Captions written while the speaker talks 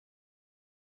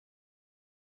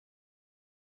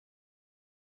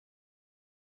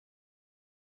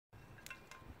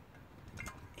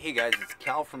Hey guys, it's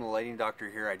Cal from the Lighting Doctor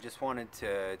here. I just wanted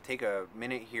to take a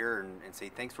minute here and say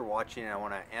thanks for watching. I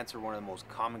want to answer one of the most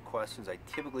common questions I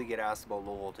typically get asked about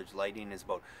low voltage lighting is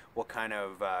about what kind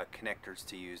of connectors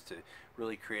to use to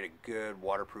really create a good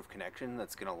waterproof connection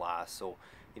that's going to last. So,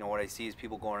 you know, what I see is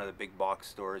people going to the big box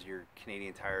stores, your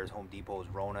Canadian Tires, Home Depots,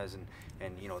 Ronas,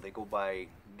 and you know, they go buy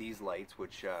these lights,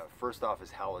 which first off is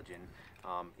halogen.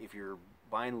 If you're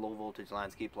buying low voltage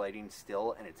landscape lighting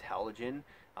still and it's halogen,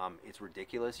 it's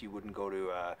ridiculous. You wouldn't go to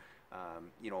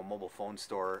you know, a mobile phone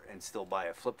store and still buy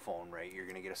a flip phone, right? You're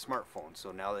going to get a smartphone.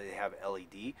 So now that they have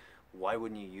LED, why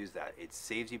wouldn't you use that? It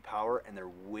saves you power and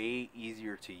they're way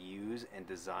easier to use and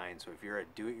design. So if you're a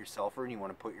do-it-yourselfer and you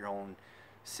want to put your own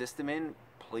system in,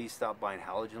 please stop buying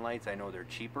halogen lights. I know they're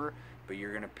cheaper, but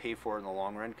you're going to pay for it in the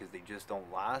long run because they just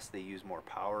don't last. They use more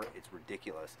power. It's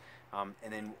ridiculous. And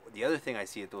then the other thing I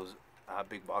see at those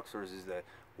big box stores is the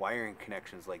wiring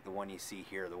connections, like the one you see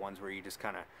here, the ones where you just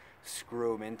kind of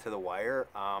screw them into the wire.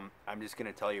 I'm just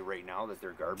going to tell you right now that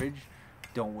they're garbage.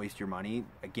 Don't waste your money.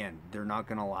 Again, they're not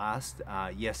going to last.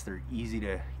 Yes, they're easy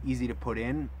to put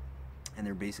in, and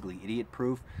they're basically idiot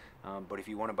proof. But if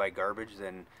you want to buy garbage,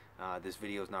 then this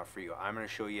video is not for you. I'm going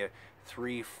to show you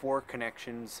 3-4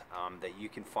 connections that you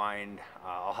can find.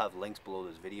 I'll have links below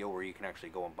this video where you can actually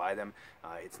go and buy them.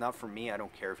 It's not for me. I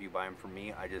don't care if you buy them from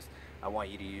me. I want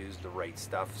you to use the right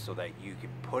stuff so that you can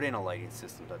put in a lighting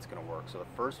system that's going to work. So the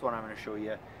first one I'm going to show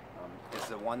you is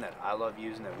the one that I love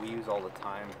using, that we use all the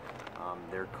time.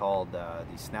 They're called the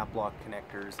snap block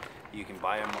connectors. You can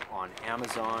buy them on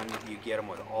Amazon. You get them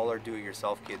with all our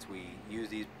do-it-yourself kits. We use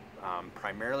these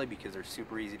primarily because they're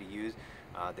super easy to use.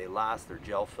 They last, they're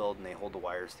gel filled, and they hold the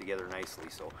wires together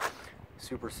nicely. So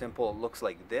super simple. It looks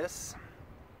like this.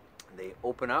 They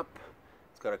open up.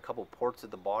 It's got a couple ports at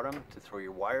the bottom to throw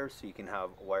your wires, so you can have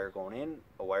a wire going in,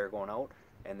 a wire going out,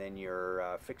 and then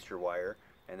your fixture wire.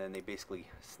 And then they basically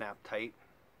snap tight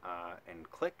and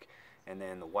click, and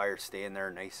then the wires stay in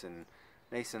there nice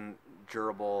and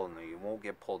durable, and they won't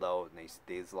get pulled out, and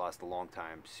they last a long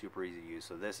time. Super easy to use.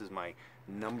 So this is my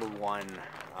number one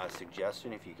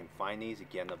suggestion. If you can find these,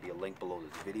 again, there'll be a link below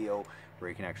this video where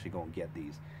you can actually go and get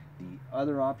these. The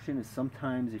other option is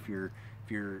sometimes if you're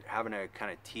having to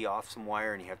kind of tee off some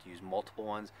wire and you have to use multiple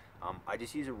ones, I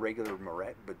just use a regular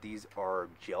Moret, but these are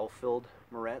gel filled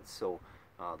Morets, so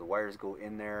the wires go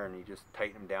in there and you just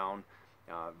tighten them down.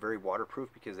 Very waterproof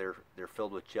because they're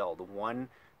filled with gel. The one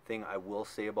thing I will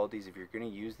say about these, if you're going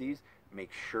to use these,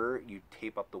 make sure you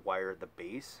tape up the wire at the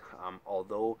base.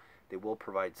 Although they will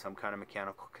provide some kind of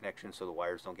mechanical connection so the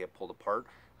wires don't get pulled apart,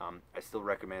 I still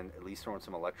recommend at least throwing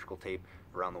some electrical tape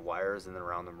around the wires and then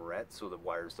around the Moret so the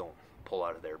wires don't pull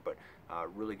out of there. But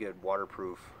really good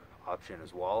waterproof option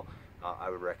as well. I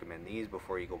would recommend these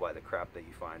before you go buy the crap that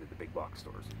you find at the big box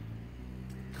stores.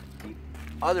 The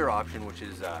other option, which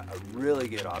is a really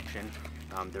good option,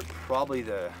 they're probably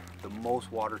the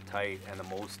most watertight and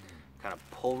the most kind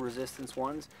of pull resistance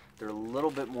ones. They're a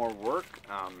little bit more work,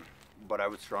 but I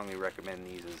would strongly recommend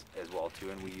these as well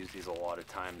too, and we use these a lot of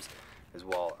times as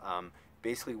well.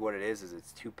 Basically what it is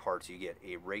it's two parts. You get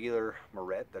a regular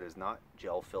Moret that is not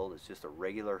gel filled, it's just a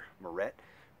regular Moret,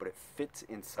 but it fits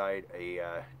inside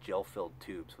a gel filled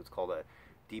tube, so it's called a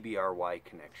DBRY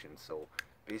connection. So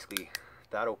basically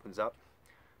that opens up,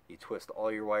 you twist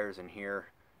all your wires in here,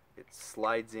 it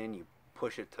slides in, you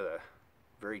push it to the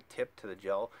very tip to the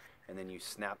gel, and then you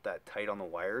snap that tight on the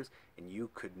wires, and you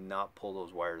could not pull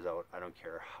those wires out. I don't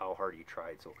care how hard you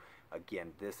tried. So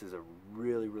again, this is a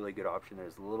really good option.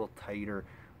 It's a little tighter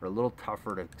or a little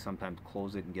tougher to sometimes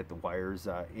close it and get the wires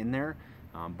in there,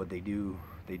 but they do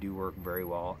work very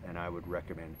well, and I would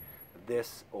recommend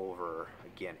this over,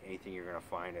 again, anything you're going to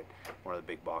find at one of the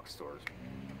big box stores.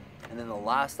 And then the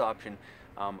last option,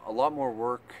 a lot more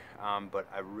work, but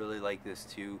I really like this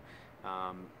too,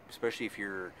 especially if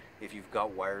you've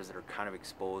got wires that are kind of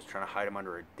exposed, trying to hide them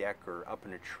under a deck or up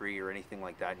in a tree or anything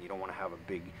like that, and you don't want to have a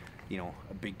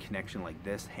big connection like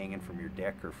this hanging from your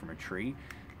deck or from a tree.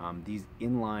 These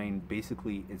inline,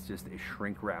 basically it's just a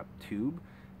shrink wrap tube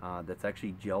that's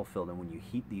actually gel filled, and when you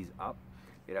heat these up,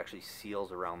 it actually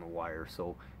seals around the wire.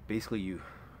 So basically you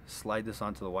slide this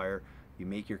onto the wire, you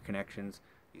make your connections,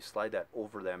 you slide that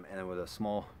over them, and then with a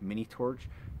small mini torch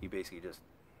you basically just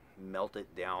melt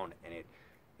it down, and it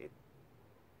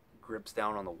grips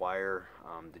down on the wire.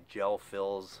 The gel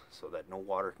fills so that no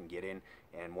water can get in,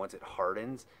 and once it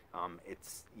hardens,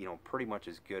 it's, you know, pretty much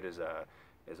as good as a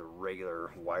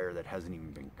regular wire that hasn't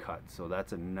even been cut. So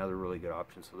that's another really good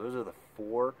option. So those are the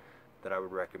 4 that I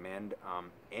would recommend.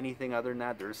 Anything other than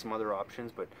that, there's some other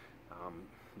options, but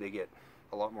they get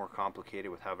a lot more complicated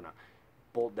with having to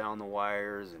bolt down the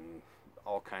wires and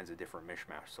all kinds of different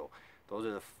mishmash. So those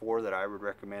are the 4 that I would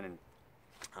recommend.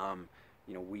 And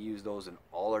you know, we use those in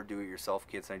all our do-it-yourself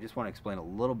kits. And I just want to explain a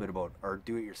little bit about our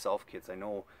do-it-yourself kits. I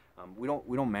know we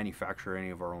don't manufacture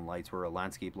any of our own lights. We're a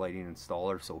landscape lighting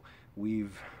installer, so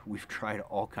we've tried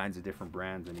all kinds of different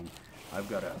brands. I mean, I've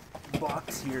got a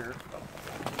box here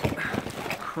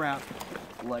of crap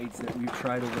lights that we've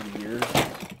tried over the years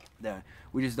that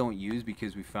we just don't use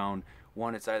because we found,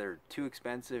 one, it's either too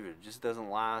expensive, it just doesn't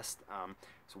last.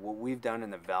 So what we've done,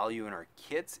 and the value in our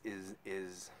kits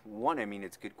is one, I mean,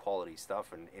 it's good quality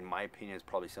stuff, and in my opinion, it's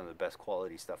probably some of the best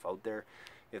quality stuff out there.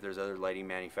 If there's other lighting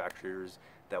manufacturers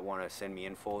that want to send me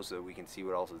info so that we can see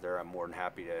what else is there, I'm more than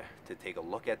happy to take a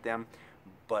look at them.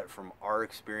 But from our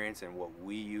experience and what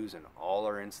we use in all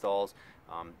our installs,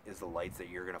 is the lights that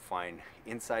you're going to find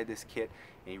inside this kit,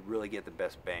 and you really get the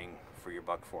best bang for your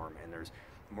buck for them. And there's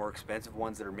more expensive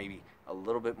ones that are maybe a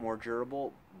little bit more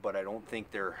durable, but I don't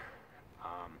think they're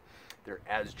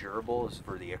as durable as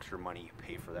for the extra money you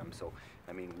pay for them. So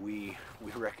I mean, we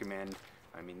recommend,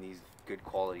 I mean, these good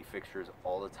quality fixtures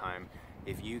all the time.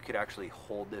 If you could actually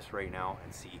hold this right now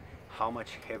and see how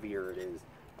much heavier it is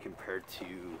compared to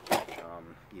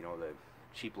you know, the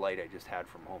cheap light I just had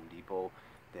from Home Depot,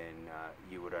 then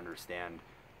you would understand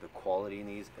the quality in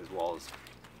these, as well as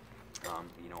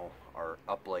you know, our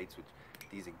uplights, which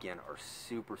these again are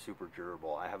super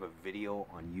durable. I have a video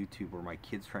on YouTube where my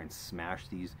kids try and smash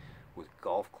these with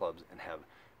golf clubs and have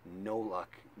no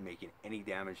luck making any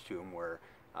damage to them, where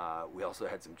we also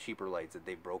had some cheaper lights that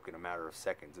they broke in a matter of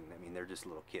seconds. And I mean, they're just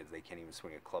little kids, they can't even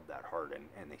swing a club that hard,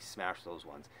 and they smash those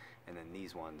ones. And then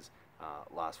these ones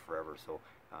last forever. So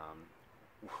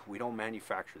we don't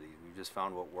manufacture these, we've just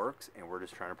found what works, and we're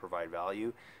just trying to provide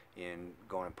value in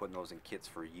going and putting those in kits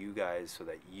for you guys so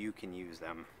that you can use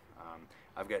them.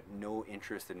 I've got no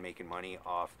interest in making money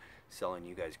off selling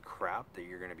you guys crap that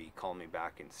you're going to be calling me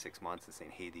back in 6 months and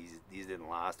saying, hey, these didn't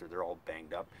last, or they're all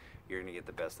banged up. You're going to get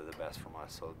the best of the best from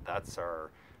us. So that's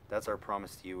our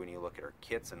promise to you when you look at our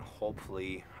kits, and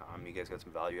hopefully you guys got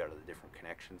some value out of the different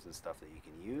connections and stuff that you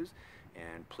can use.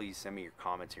 And please send me your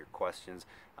comments, your questions.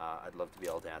 I'd love to be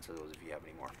able to answer those if you have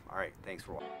any more. All right, thanks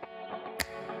for watching.